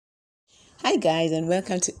Hi guys, and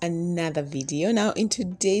welcome to another video. Now in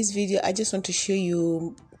today's video I just want to show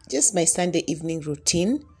you just my Sunday evening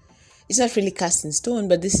routine. It's not really cast in stone,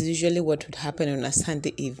 but this is usually what would happen on a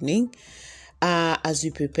Sunday evening as we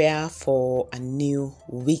prepare for a new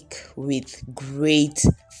week with great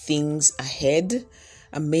things ahead,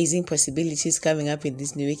 amazing possibilities coming up in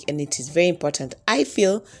this new week, and it is very important, I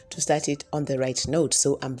feel, to start it on the right note.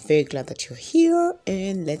 So I'm very glad that you're here,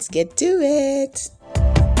 and let's get to it.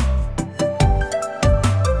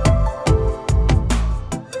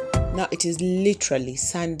 Now it is literally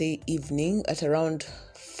Sunday evening at around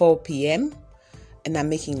 4 p.m. and I'm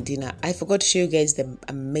making dinner. I forgot to show you guys the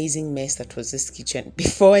amazing mess that was this kitchen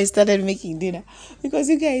before I started making dinner, because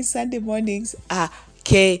you guys, Sunday mornings are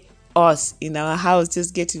chaos in our house.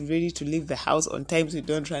 Just getting ready to leave the house on time so we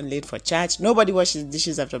don't run late for church. Nobody washes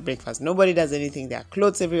dishes after breakfast. Nobody does anything. There are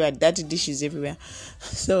clothes everywhere, dirty dishes everywhere.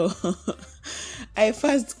 So I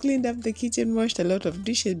first cleaned up the kitchen, washed a lot of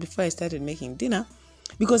dishes before I started making dinner.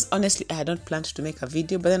 Because honestly, I had not planned to make a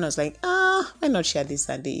video, but then I was like, why not share this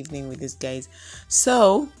Sunday evening with these guys?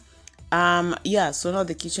 So, so now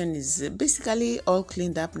the kitchen is basically all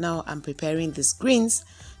cleaned up. Now I'm preparing these greens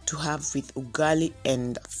to have with ugali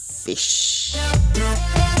and fish.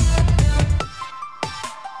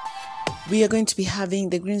 We are going to be having,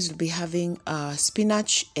 the greens will be having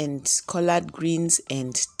spinach and collard greens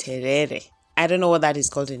and terere. I don't know what that is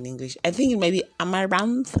called in English. I think it might be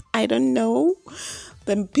amaranth. I don't know.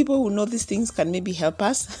 The people who know these things can maybe help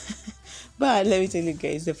us. But let me tell you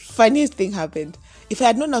guys, the funniest thing happened. If I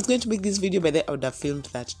had known I was going to make this video, by then I would have filmed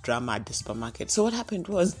that drama at the supermarket. So what happened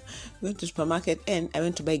was, I went to the supermarket and I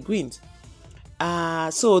went to buy greens.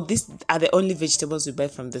 So these are the only vegetables we buy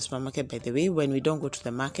from the supermarket, by the way, when we don't go to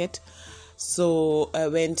the market. So I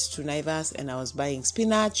went to Naivas and I was buying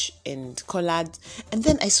spinach and collard. And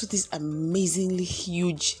then I saw these amazingly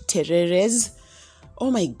huge tereres. Oh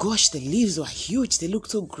my gosh, the leaves were huge. They looked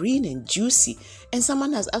so green and juicy. And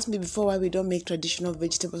someone has asked me before why we don't make traditional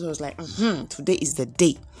vegetables. I was like, today is the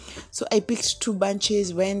day. So I picked 2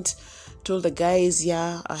 bunches, went, told the guys,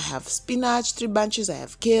 yeah, I have spinach, 3 bunches, I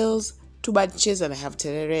have kales, 2 bunches, and I have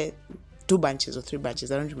terere, 2 bunches or 3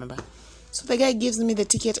 bunches, I don't remember. So the guy gives me the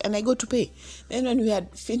ticket and I go to pay. Then when we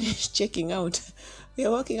had finished checking out, we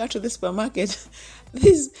are walking out to the supermarket.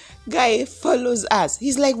 This guy follows us.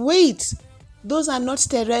 He's like, wait, those are not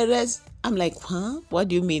tereres. I'm like, huh? What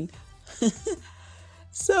do you mean?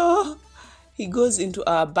 So he goes into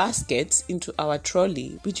our baskets, into our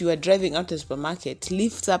trolley, which we were driving out to the supermarket,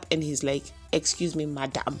 lifts up and he's like, excuse me,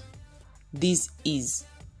 madam, this is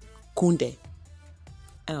kunde.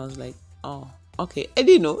 And I was like, oh, okay. I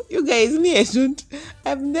didn't know. You guys,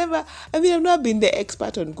 I've not been the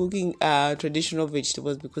expert on cooking traditional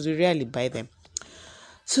vegetables because we rarely buy them.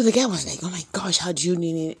 So the guy was like, oh my gosh, how do you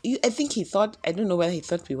need it? I think he thought, I don't know whether he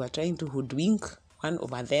thought we were trying to hoodwink one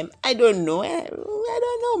over them. I don't know. I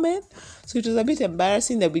don't know, man. So it was a bit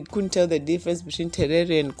embarrassing that we couldn't tell the difference between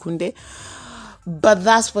terere and kunde. But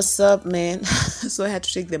that's what's up, man. So I had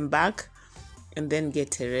to take them back and then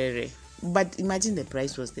get terere. But imagine the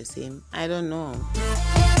price was the same. I don't know.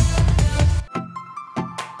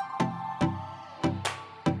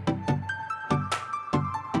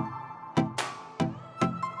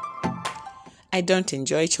 I don't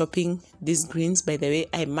enjoy chopping these greens, by the way.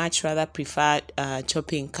 I much rather prefer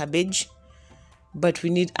chopping cabbage. But we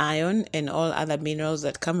need iron and all other minerals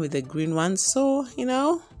that come with the green ones. So, let me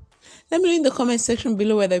know in the comment section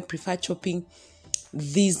below whether you prefer chopping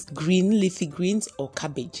these green leafy greens or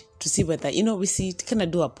cabbage, to see whether, we see, kind of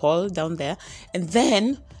do a poll down there. And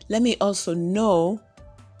then let me also know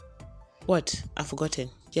what I've forgotten.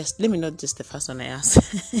 Just let me know just the first one I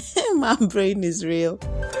asked. My brain is real.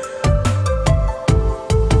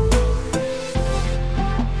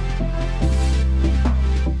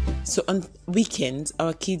 So on weekends,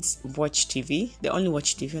 our kids watch TV. They only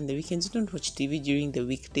watch TV on the weekends. They don't watch TV during the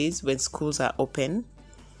weekdays when schools are open.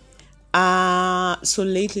 So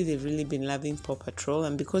lately they've really been loving Paw Patrol,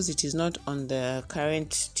 and because it is not on the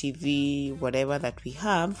current TV, whatever that we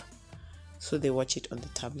have, so they watch it on the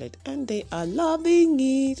tablet and they are loving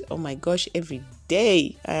it. Oh my gosh, every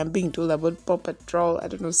day I am being told about Paw Patrol. I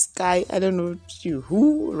don't know, Sky, I don't know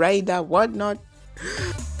who, Ryder, whatnot.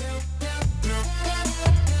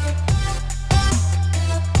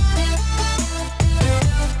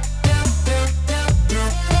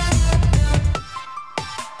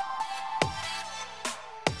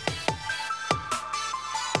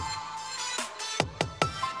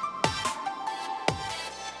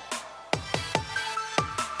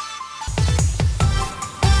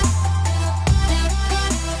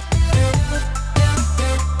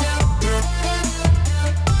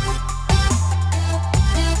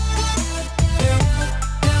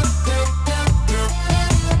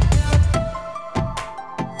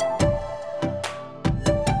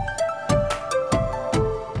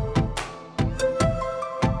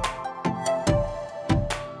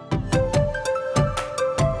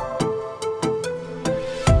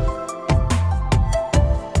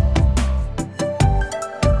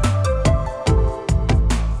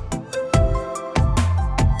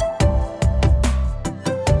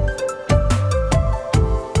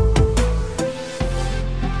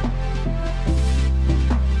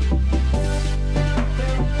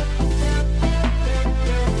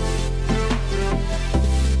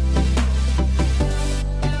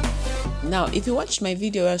 Now, if you watched my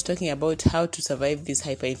video where I was talking about how to survive this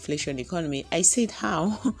hyperinflation economy, I said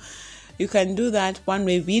how you can do that. One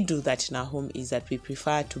way we do that in our home is that we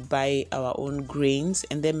prefer to buy our own grains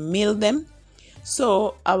and then mill them.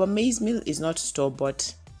 So our maize meal is not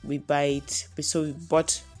store-bought. We buy it. So we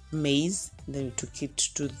bought maize, then we took it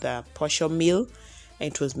to the posho mill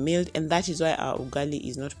and it was milled, and that is why our ugali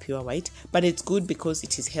is not pure white, but it's good because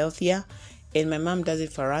it is healthier, and my mom does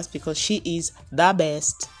it for us because she is the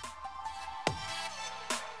best.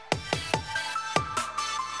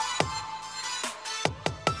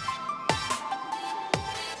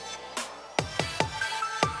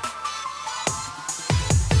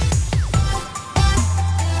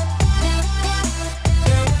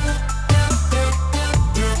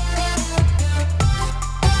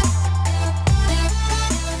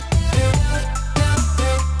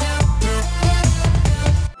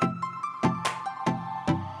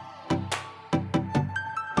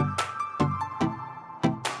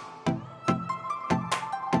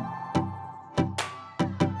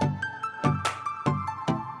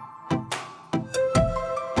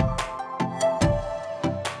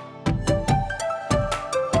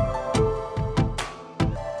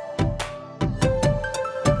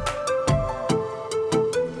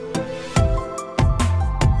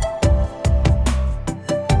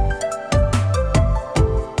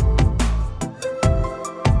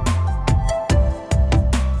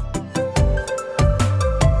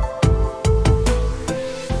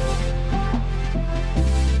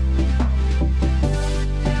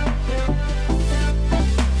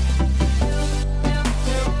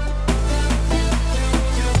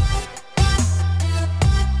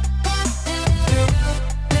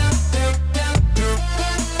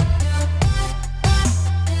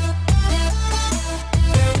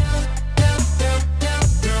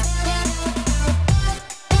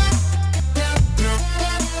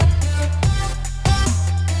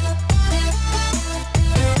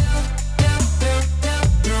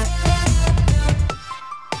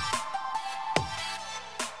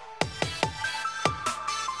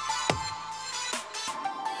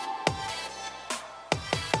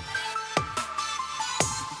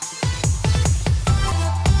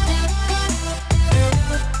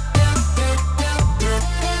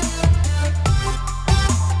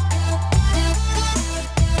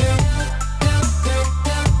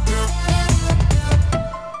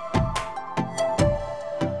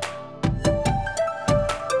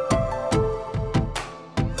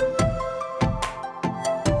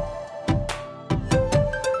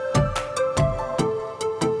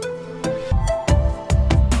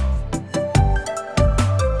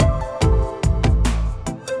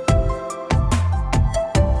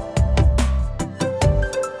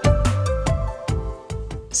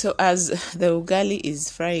 So as the ugali is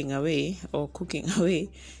frying away or cooking away,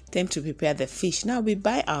 time to prepare the fish. Now we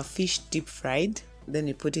buy our fish deep fried, then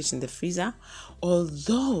we put it in the freezer.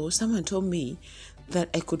 Although someone told me that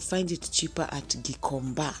I could find it cheaper at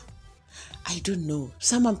Gikomba. I don't know.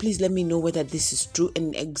 Someone please let me know whether this is true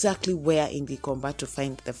and exactly where in Gikomba to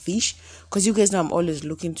find the fish, because you guys know I'm always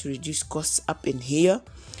looking to reduce costs up in here.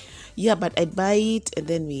 Yeah, but I buy it and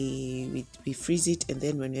then we freeze it, and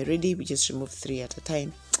then when we're ready we just remove 3 at a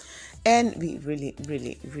time, and we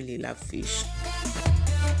really love fish.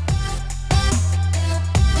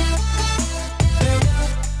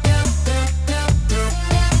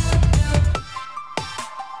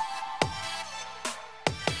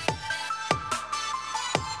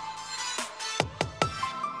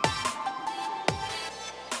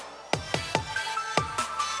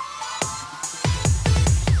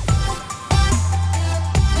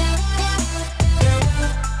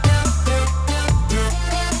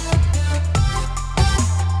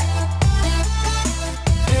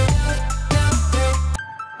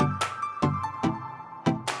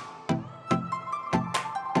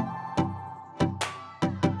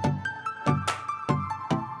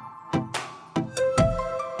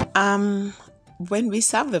 When we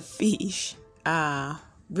serve the fish,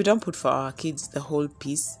 we don't put for our kids the whole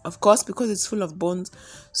piece, of course, because it's full of bones.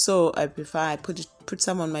 So I prefer I put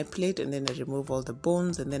some on my plate and then I remove all the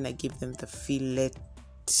bones and then I give them the fillet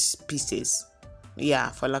pieces. Yeah,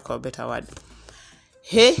 for lack of a better word.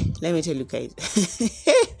 Hey, let me tell you guys.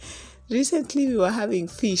 Recently we were having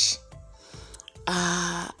fish,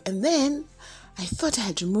 and then I thought I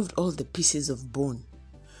had removed all the pieces of bone.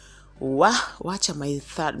 Wow, watch my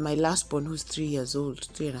last born, who's 3 years old,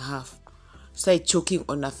 3.5, started choking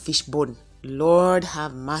on a fish bone. Lord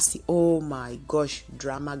have mercy. Oh my gosh,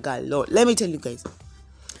 drama galore. Let me tell you guys,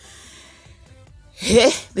 hey,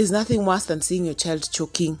 there's nothing worse than seeing your child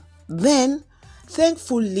choking. Then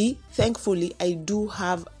Thankfully, I do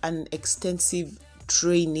have an extensive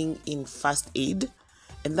training in first aid,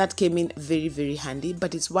 and that came in very, very handy.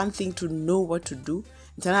 But it's one thing to know what to do,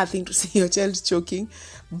 it's another thing to see your child choking.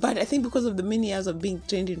 But I think because of the many years of being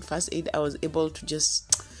trained in first aid, I was able to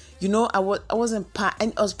just, you know, I was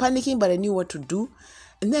panicking, but I knew what to do.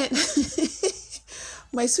 And then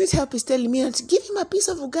my sweet help is telling me, give him a piece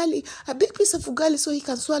of ugali, a big piece of ugali, so he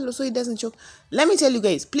can swallow, so he doesn't choke. Let me tell you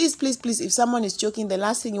guys, please, if someone is choking, the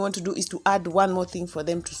last thing you want to do is to add one more thing for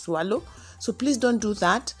them to swallow. So please don't do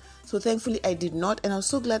that. So thankfully I did not, and I was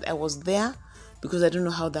so glad I was there, because I don't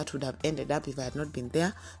know how that would have ended up if I had not been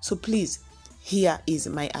there. So please, here is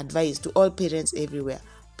my advice to all parents everywhere.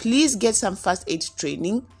 Please get some first aid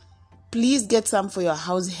training. Please get some for your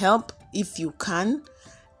house help if you can.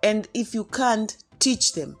 And if you can't,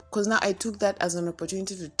 teach them. Because now I took that as an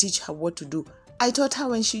opportunity to teach her what to do. I taught her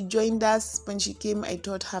when she joined us, when she came, I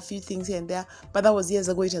taught her a few things here and there. But that was years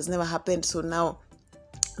ago, it has never happened. So now,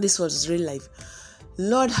 this was real life.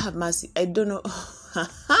 Lord have mercy. I don't know.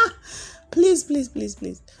 Please.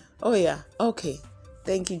 Oh yeah, okay.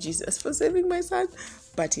 Thank you, Jesus, for saving my son.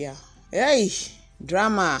 But yeah, hey,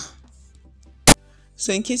 drama.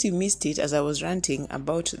 So in case you missed it, as I was ranting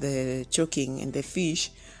about the choking and the fish,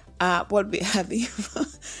 what we're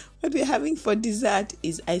having for dessert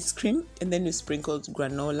is ice cream, and then we sprinkled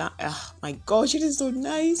granola. Oh my gosh, it is so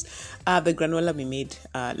nice. The granola we made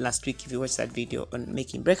last week, if you watched that video on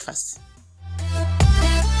making breakfast.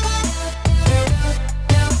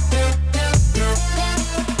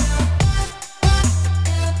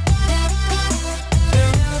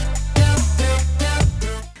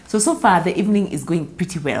 So far the evening is going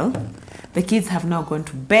pretty well. The kids have now gone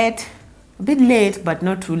to bed, a bit late but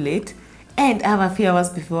not too late, and I have a few hours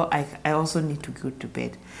before I also need to go to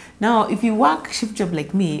bed. Now if you work shift job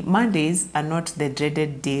like me, Mondays are not the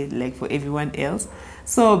dreaded day like for everyone else.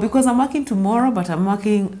 So because I'm working tomorrow, but I'm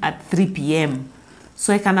working at 3 p.m.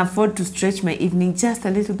 so I can afford to stretch my evening just a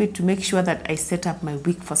little bit to make sure that I set up my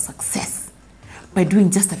week for success by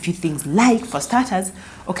doing just a few things. Like, for starters,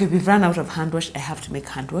 okay, we've run out of hand wash. I have to make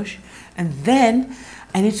hand wash. And then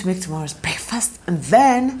I need to make tomorrow's breakfast. And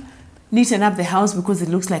then neaten up the house because it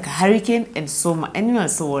looks like a hurricane, and so on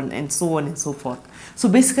and so forth. So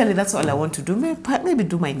basically, that's all I want to do. Maybe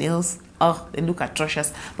do my nails. Oh, they look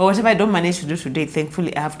atrocious. But whatever I don't manage to do today,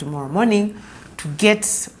 thankfully, I have tomorrow morning to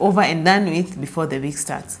get over and done with before the week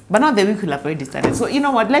starts. But now the week will have already started. So you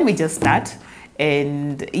know what? Let me just start.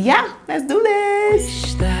 And yeah, let's do this.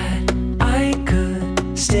 Wish that I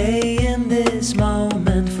could stay in this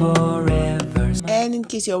moment forever. And in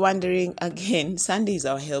case you're wondering, again, Sunday is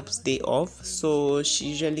our help's day off. So she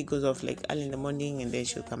usually goes off like early in the morning, and then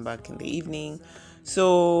she'll come back in the evening.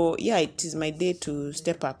 So yeah, it is my day to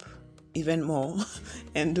step up even more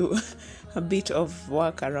and do a bit of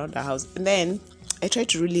work around the house. And then I try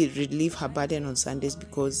to really relieve her burden on Sundays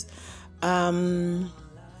because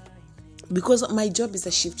my job is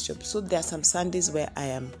a shift job. So there are some Sundays where I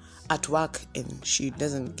am at work and she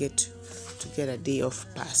doesn't get to get a day off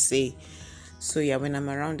per se. So yeah, when I'm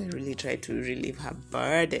around, I really try to relieve her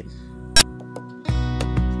burden.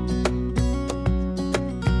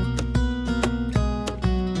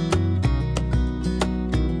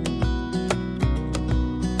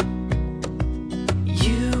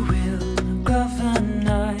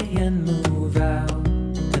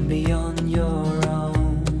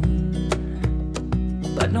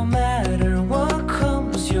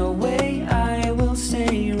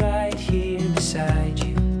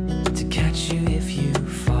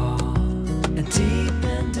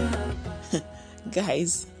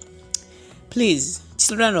 Guys, please,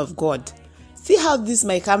 children of God, see how this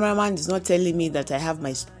my cameraman is not telling me that I have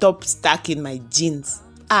my top stuck in my jeans.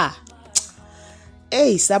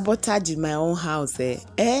 Hey, sabotage in my own house.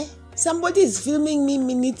 Somebody is filming me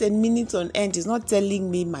minutes and minutes on end. Is not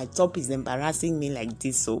telling me my top is embarrassing me like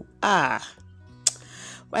this. So why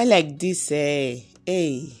like this?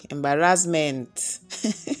 Hey, embarrassment.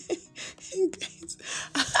 Guys,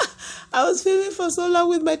 I was filming for so long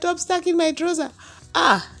with my top stuck in my trouser.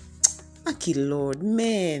 Lucky Lord,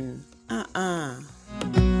 man.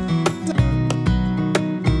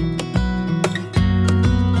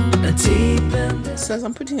 So as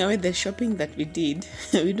I'm putting away the shopping that we did,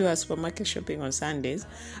 we do our supermarket shopping on Sundays.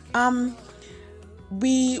 One of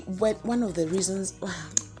the reasons,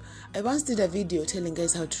 I once did a video telling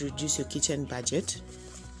guys how to reduce your kitchen budget.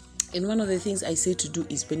 And one of the things I say to do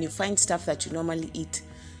is when you find stuff that you normally eat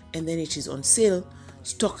and then it is on sale,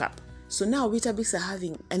 stock up. So now Weetabix are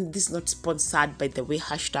having, and this is not sponsored by the way,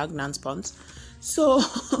 #non-spons. So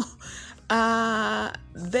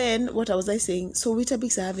Then what was I saying? So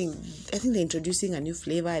Weetabix are having, I think they're introducing a new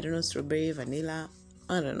flavor. I don't know, strawberry, vanilla.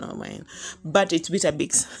 I don't know, man. But it's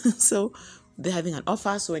Weetabix. So they're having an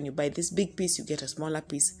offer. So when you buy this big piece, you get a smaller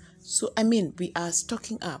piece. So I mean, we are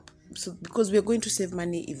stocking up. So because we are going to save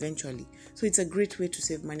money eventually. So it's a great way to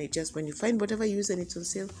save money. Just when you find whatever you use and it's on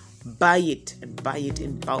sale, buy it and buy it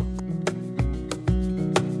in bulk.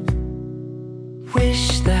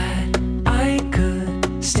 Wish that I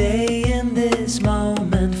could stay in this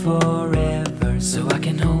moment forever, so I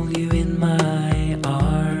can hold you in my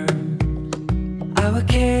arm. I will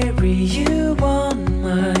carry you on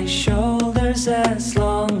my shoulders as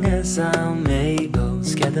long as I'm able.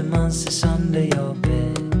 Scare the monsters under your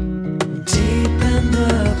bed. Deep in the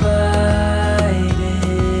abiding,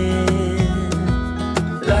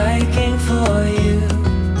 liking for you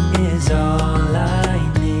is all I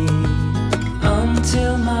need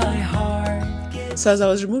until my heart gets. So as I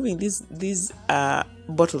was removing these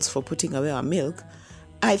bottles for putting away our milk,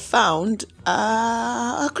 I found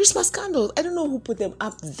Christmas candles. I don't know who put them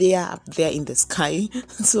up there in the sky.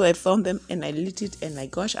 So I found them and I lit it, and my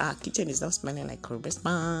gosh, our kitchen is now smelling like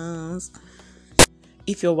Christmas.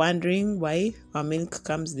 If you're wondering why our milk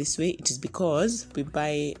comes this way, it is because we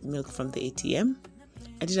buy milk from the ATM.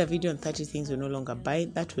 I did a video on 30 things we no longer buy.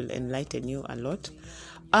 That will enlighten you a lot.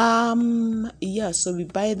 Yeah, so we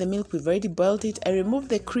buy the milk. We've already boiled it. I removed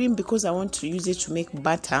the cream because I want to use it to make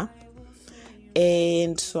butter,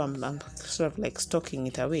 and so I'm sort of like stocking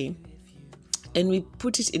it away. And we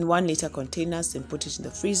put it in 1 liter containers and put it in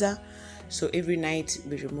the freezer. So every night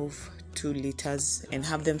we remove 2 liters and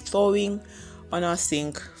have them thawing on our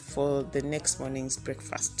sink for the next morning's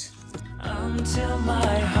breakfast. Until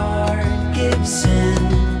my heart gives in,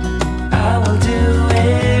 I will do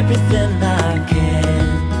everything I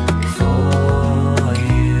can for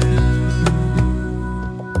you.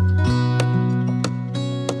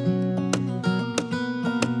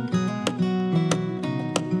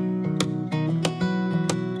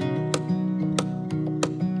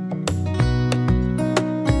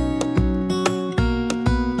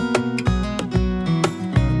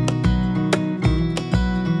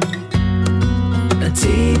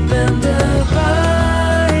 Deep in the abiding,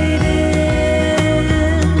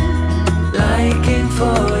 liking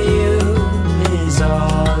for you is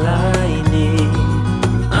all I need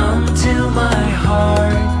until my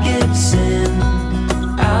heart gives in.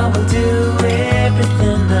 I will do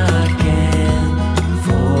everything I can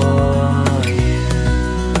for you.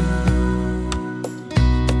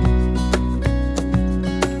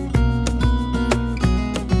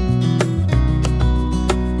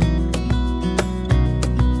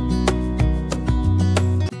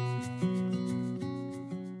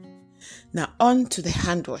 Now on to the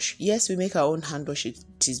hand wash. Yes, we make our own hand wash. It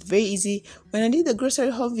is very easy. When I did the grocery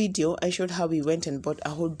haul video, I showed how we went and bought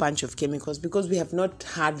a whole bunch of chemicals because we have not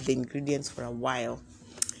had the ingredients for a while.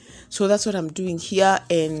 So that's what I'm doing here.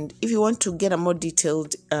 And if you want to get a more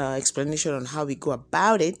detailed explanation on how we go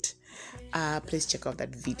about it, please check out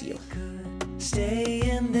that video. Stay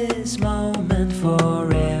in this moment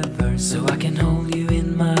forever, so I can hold you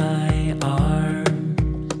in my arm.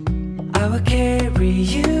 I will carry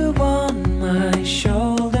you on my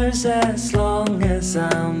shoulders as long as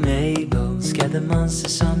I'm able. Scare the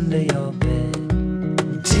monsters under your bed.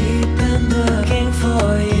 Deep in the looking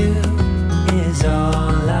for you is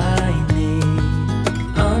all I need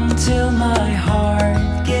until my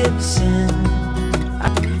heart gives in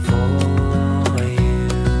for you.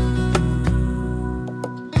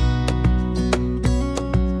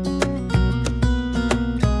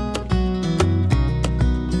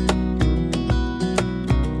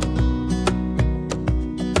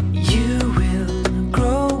 You will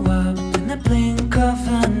grow up in the blink of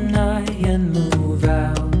an eye and move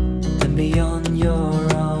out and be on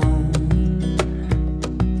your own.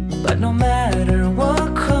 But no matter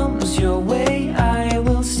what comes your way, I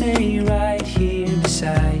will stay right here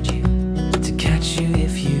beside you to catch you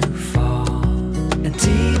if you fall. And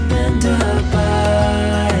deep in the abiding,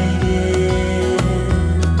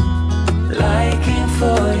 liking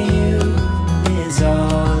for you is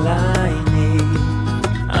all I need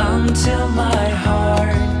until my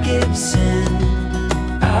heart gives in.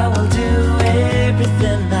 I will do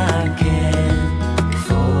everything I can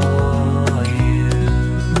for you.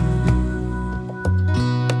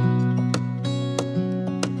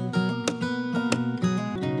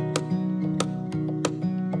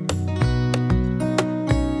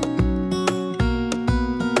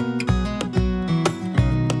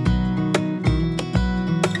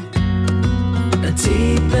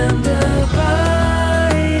 Deep in the abiding,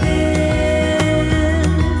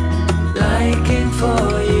 liking for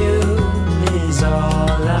you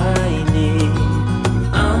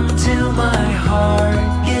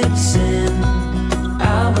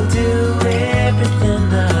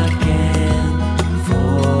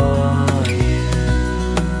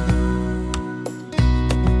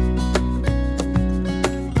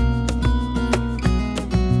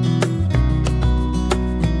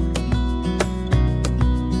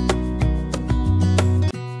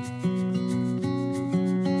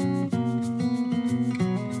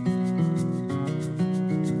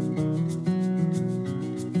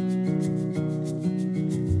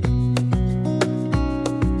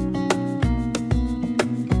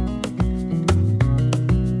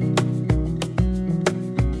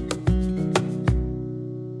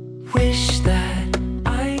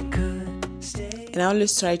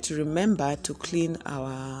always try to remember to clean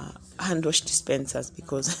our hand wash dispensers,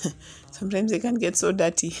 because sometimes they can get so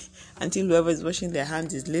dirty until whoever is washing their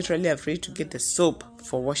hands is literally afraid to get the soap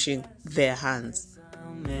for washing their hands.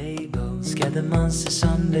 Scare the monsters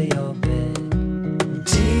under your bed.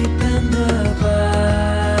 Deep in the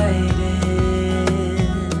biting,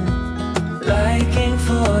 liking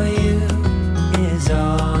for you is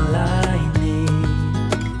all I need.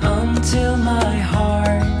 Until my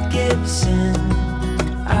heart gives in,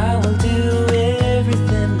 I will do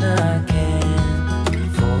everything I can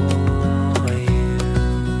for you.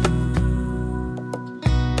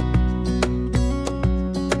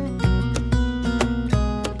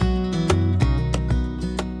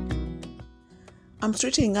 I'm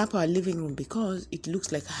straightening up our living room because it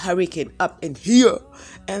looks like a hurricane up in here.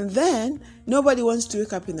 And then nobody wants to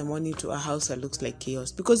wake up in the morning to a house that looks like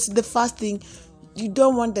chaos, because the first thing, you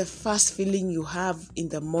don't want the first feeling you have in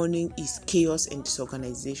the morning is chaos and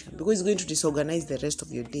disorganization, because it's going to disorganize the rest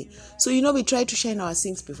of your day. So, we try to shine our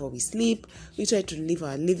sinks before we sleep. We try to leave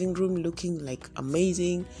our living room looking like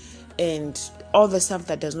amazing, and all the stuff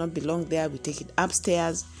that does not belong there, we take it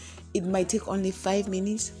upstairs. It might take only 5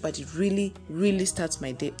 minutes, but it really, really starts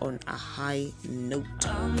my day on a high note.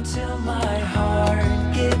 Until my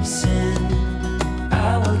heart gives in,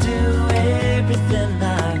 I will do everything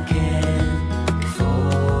I can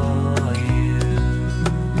for you.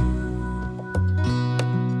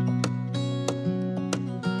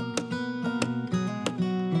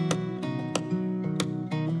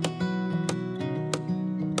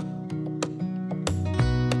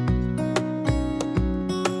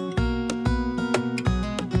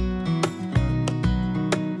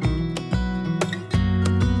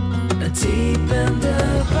 Deep in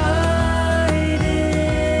the biting,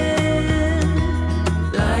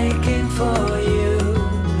 liking for you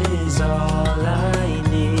is all I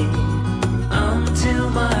need. Until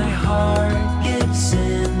my heart gives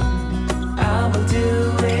in, I will do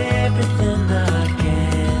everything I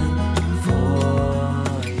can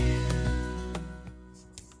for you.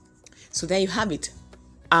 So there you have it.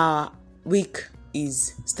 Our week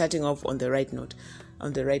is starting off on the right note.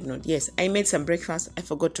 Yes, I made some breakfast. I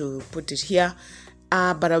forgot to put it here,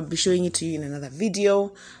 but I'll be showing it to you in another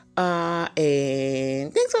video.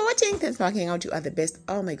 And thanks for watching. Thanks for hanging out. You are the best.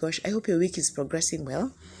 Oh my gosh, I hope your week is progressing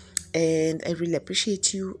well, and I really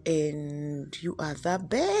appreciate you, and you are the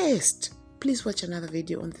best. Please watch another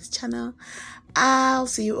video on this channel. I'll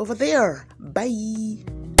see you over there. Bye.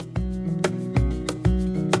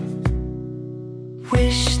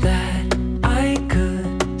 Wish that I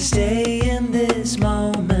could stay in this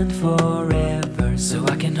moment forever, so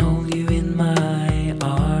I can hold you in my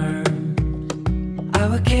arms. I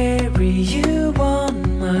will carry you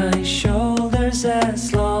on my shoulders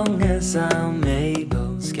as long as I'm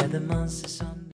able. Scare the monsters